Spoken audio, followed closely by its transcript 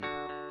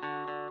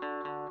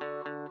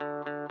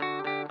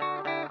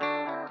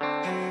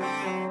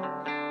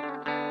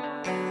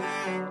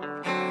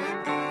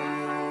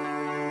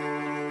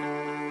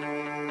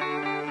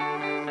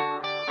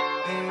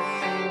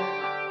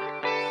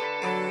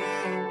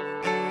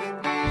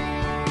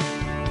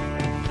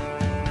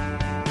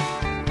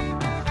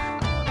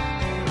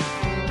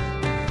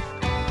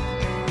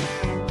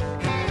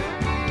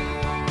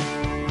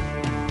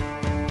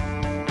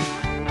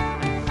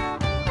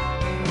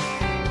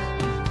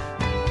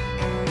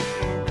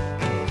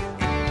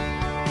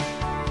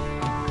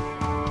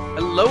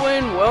Hello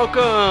and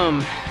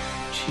welcome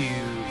to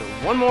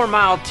the One More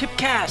Mile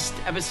Tipcast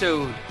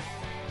episode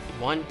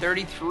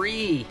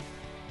 133.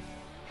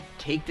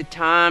 Take the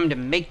time to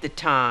make the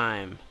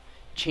time.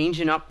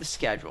 Changing up the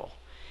schedule.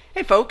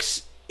 Hey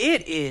folks,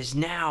 it is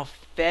now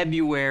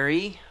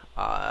February.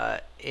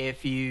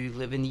 If you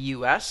live in the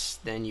US,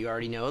 then you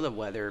already know the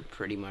weather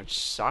pretty much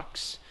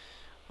sucks.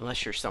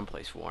 Unless you're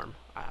someplace warm.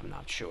 I'm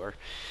not sure.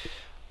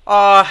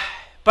 But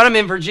I'm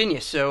in Virginia,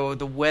 so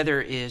the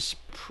weather is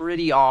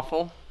pretty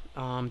awful.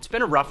 It's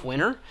been a rough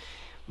winter,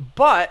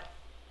 but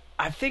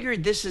I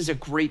figured this is a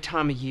great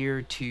time of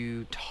year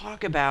to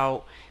talk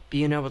about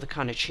being able to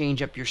kind of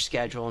change up your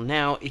schedule.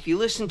 Now, if you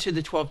listen to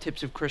the 12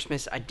 Tips of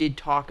Christmas, I did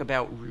talk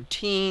about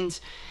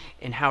routines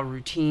and how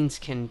routines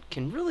can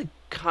really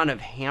kind of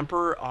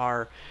hamper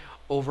our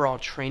overall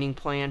training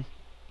plan.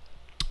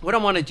 What I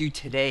want to do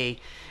today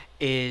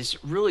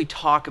is really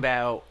talk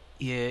about,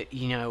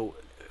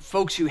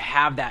 folks who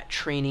have that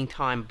training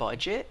time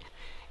budget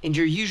and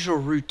your usual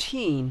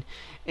routine.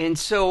 And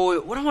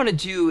so what I want to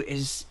do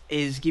is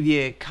give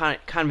you a kind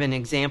of an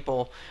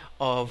example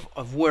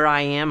of where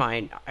I am.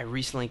 I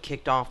recently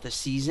kicked off the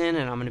season,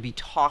 and I'm going to be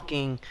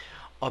talking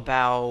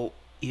about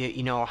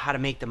how to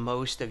make the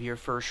most of your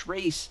first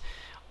race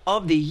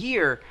of the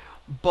year.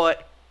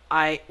 But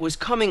I was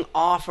coming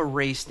off a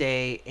race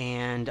day,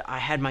 and I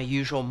had my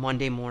usual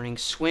Monday morning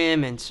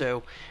swim, and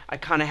so I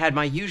kind of had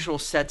my usual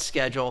set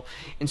schedule.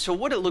 And so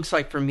what it looks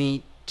like for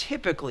me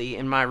typically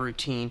in my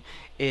routine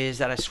is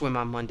that I swim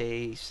on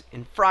Mondays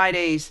and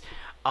Fridays.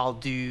 I'll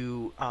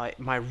do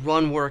my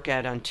run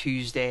workout on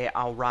Tuesday.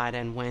 I'll ride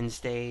on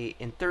Wednesday,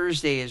 and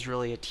Thursday is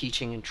really a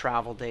teaching and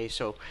travel day,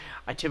 so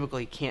I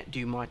typically can't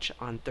do much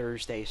on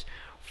Thursdays.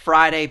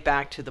 Friday,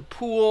 back to the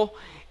pool,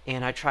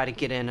 and I try to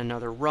get in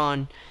another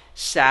run.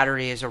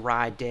 Saturday is a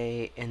ride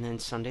day, and then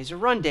Sunday's a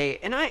run day.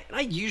 And I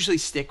usually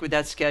stick with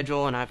that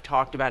schedule, and I've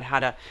talked about how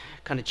to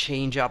kind of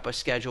change up a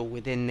schedule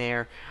within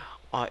there.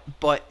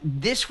 But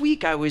this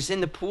week I was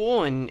in the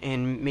pool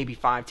and maybe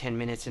 5-10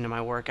 minutes into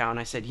my workout, and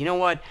I said, you know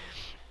what?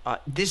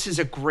 This is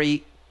a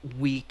great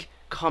week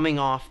coming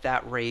off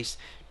that race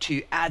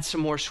to add some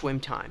more swim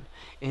time.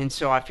 And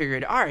so I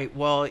figured, all right,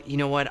 well, you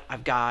know what?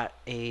 I've got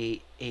a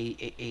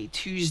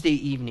Tuesday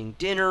evening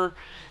dinner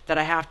that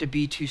I have to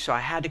be to, so I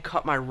had to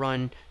cut my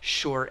run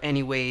short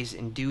anyways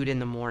and do it in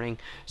the morning.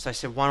 So I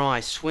said, why don't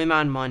I swim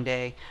on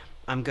Monday?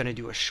 I'm going to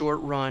do a short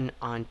run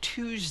on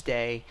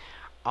Tuesday.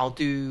 I'll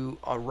do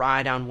a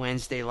ride on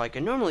Wednesday like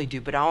I normally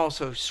do, but I'll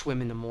also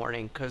swim in the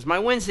morning because my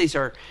Wednesdays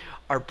are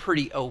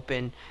pretty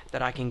open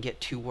that I can get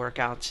 2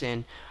 workouts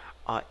in.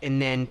 And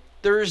then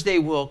Thursday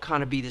will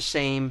kind of be the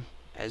same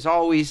as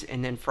always,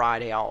 and then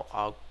Friday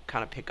I'll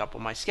kind of pick up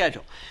on my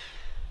schedule.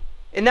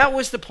 And that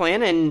was the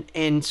plan,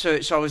 and so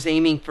I was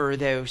aiming for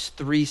those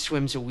 3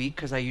 swims a week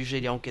because I usually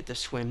don't get to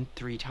swim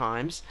 3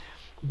 times.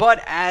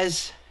 But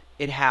as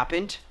it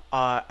happened,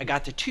 I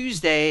got to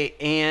Tuesday,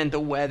 and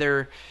the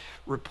weather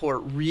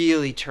report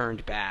really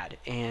turned bad,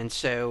 and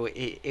so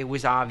it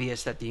was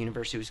obvious that the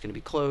university was going to be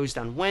closed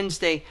on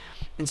Wednesday,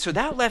 and so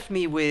that left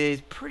me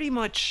with pretty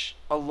much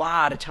a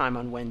lot of time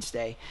on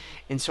Wednesday.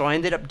 And so I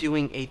ended up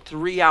doing a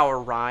 3-hour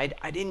ride.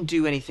 I didn't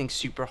do anything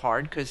super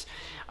hard because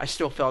I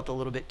still felt a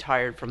little bit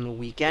tired from the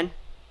weekend,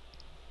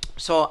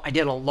 so I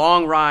did a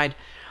long ride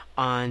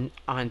on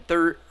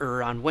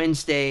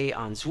Wednesday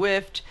on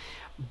Zwift.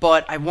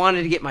 But I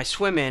wanted to get my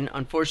swim in.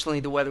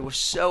 Unfortunately, the weather was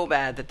so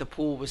bad that the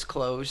pool was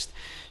closed.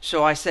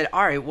 So I said,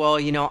 all right, well,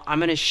 I'm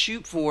going to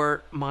shoot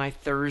for my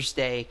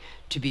Thursday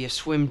to be a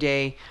swim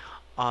day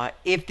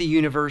if the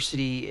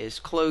university is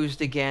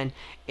closed again.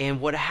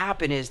 And what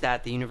happened is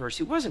that the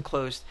university wasn't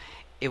closed.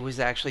 It was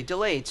actually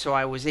delayed. So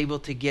I was able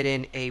to get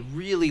in a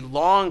really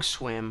long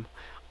swim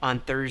on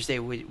Thursday,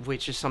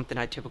 which is something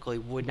I typically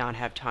would not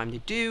have time to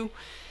do.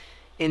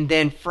 And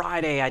then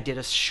Friday, I did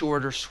a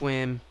shorter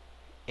swim.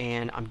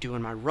 And I'm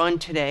doing my run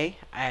today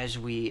as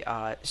we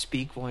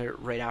speak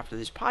right after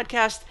this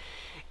podcast.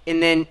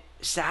 And then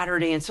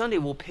Saturday and Sunday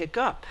we'll pick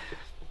up.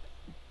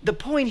 The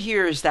point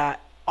here is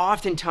that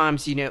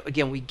oftentimes,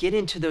 again, we get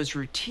into those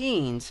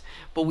routines,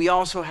 but we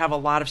also have a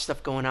lot of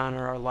stuff going on in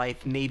our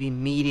life, maybe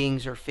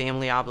meetings or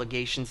family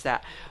obligations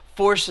that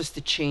force us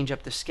to change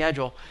up the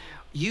schedule.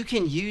 You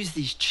can use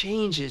these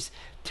changes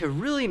to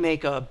really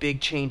make a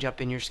big change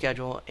up in your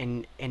schedule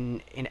and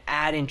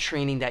add in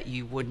training that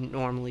you wouldn't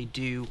normally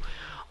do.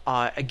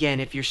 Again,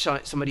 if you're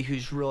somebody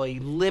who's really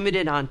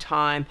limited on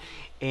time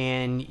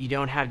and you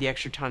don't have the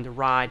extra time to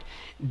ride,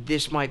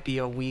 this might be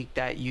a week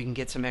that you can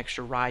get some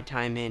extra ride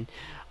time in.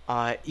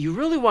 You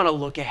really want to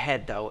look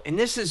ahead, though, and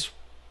this is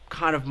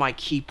kind of my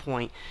key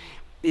point,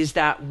 is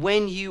that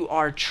when you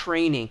are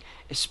training,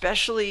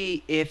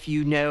 especially if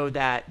you know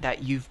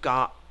that you've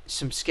got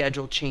some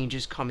schedule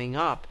changes coming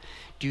up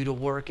due to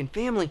work and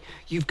family,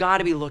 you've got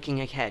to be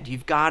looking ahead.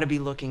 You've got to be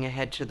looking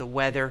ahead to the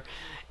weather,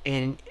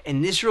 and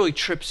this really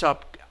trips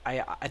up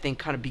I think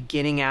kind of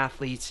beginning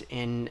athletes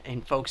and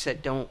folks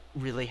that don't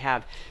really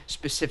have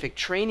specific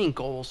training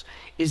goals,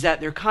 is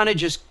that they're kind of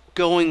just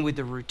going with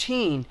the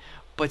routine,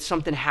 but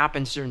something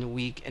happens during the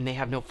week and they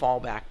have no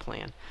fallback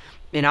plan.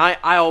 And I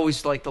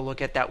always like to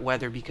look at that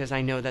weather because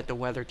I know that the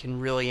weather can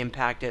really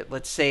impact it.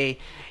 Let's say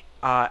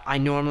I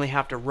normally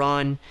have to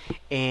run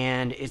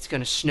and it's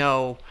going to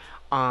snow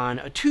on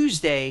a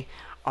Tuesday.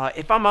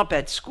 If I'm up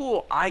at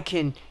school, I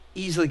can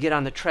easily get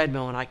on the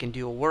treadmill and I can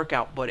do a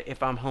workout. But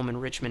if I'm home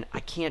in Richmond, I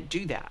can't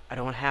do that. I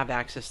don't have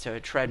access to a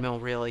treadmill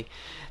really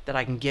that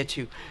I can get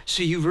to.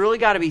 So you've really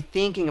got to be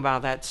thinking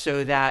about that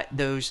so that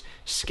those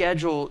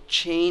schedule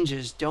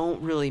changes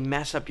don't really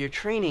mess up your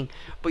training.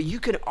 But you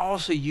can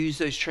also use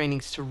those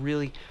trainings to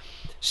really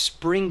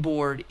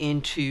springboard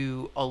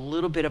into a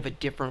little bit of a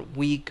different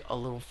week, a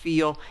little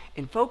feel,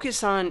 and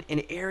focus on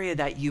an area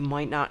that you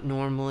might not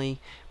normally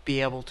be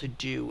able to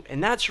do.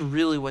 And that's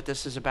really what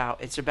this is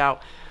about. It's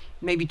about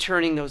maybe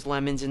turning those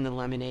lemons into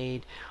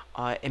lemonade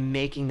and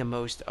making the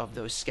most of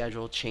those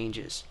schedule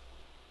changes.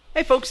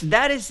 Hey folks,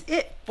 that is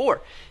it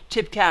for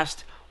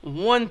Tipcast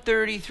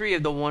 133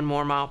 of the One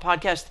More Mile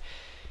podcast.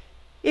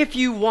 If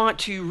you want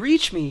to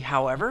reach me,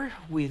 however,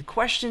 with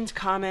questions,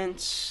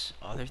 comments,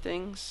 other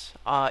things,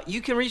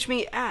 you can reach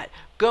me at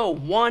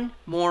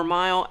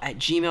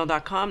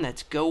go1moremile@gmail.com.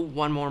 That's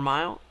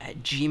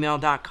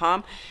go1moremile@gmail.com.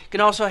 You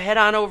can also head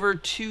on over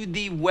to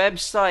the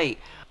website,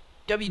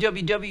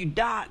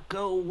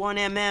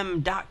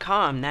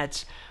 www.go1mm.com.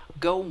 That's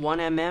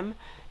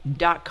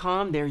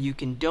go1mm.com. There you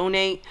can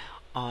donate.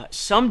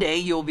 Someday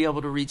you'll be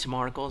able to read some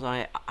articles.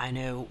 I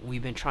know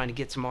we've been trying to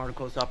get some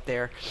articles up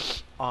there,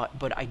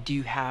 but I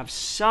do have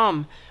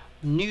some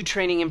new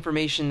training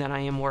information that I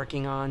am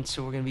working on,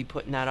 so we're going to be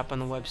putting that up on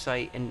the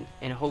website, and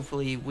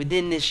hopefully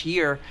within this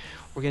year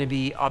we're going to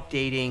be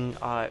updating,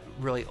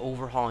 really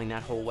overhauling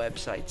that whole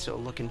website. So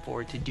looking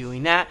forward to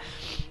doing that.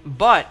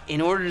 But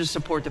in order to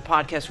support the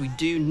podcast, we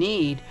do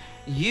need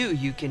you.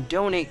 You can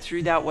donate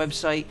through that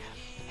website.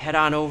 Head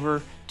on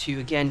over to,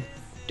 again,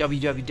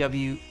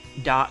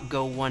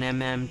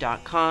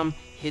 www.go1mm.com.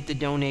 Hit the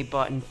donate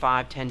button.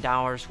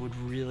 $5-10 would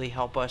really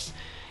help us.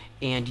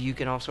 And you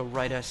can also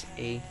write us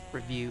a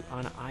review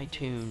on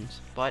iTunes.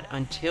 But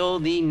until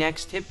the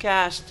next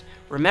Tipcast,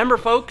 remember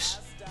folks,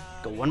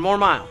 go one more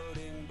mile.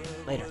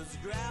 Later.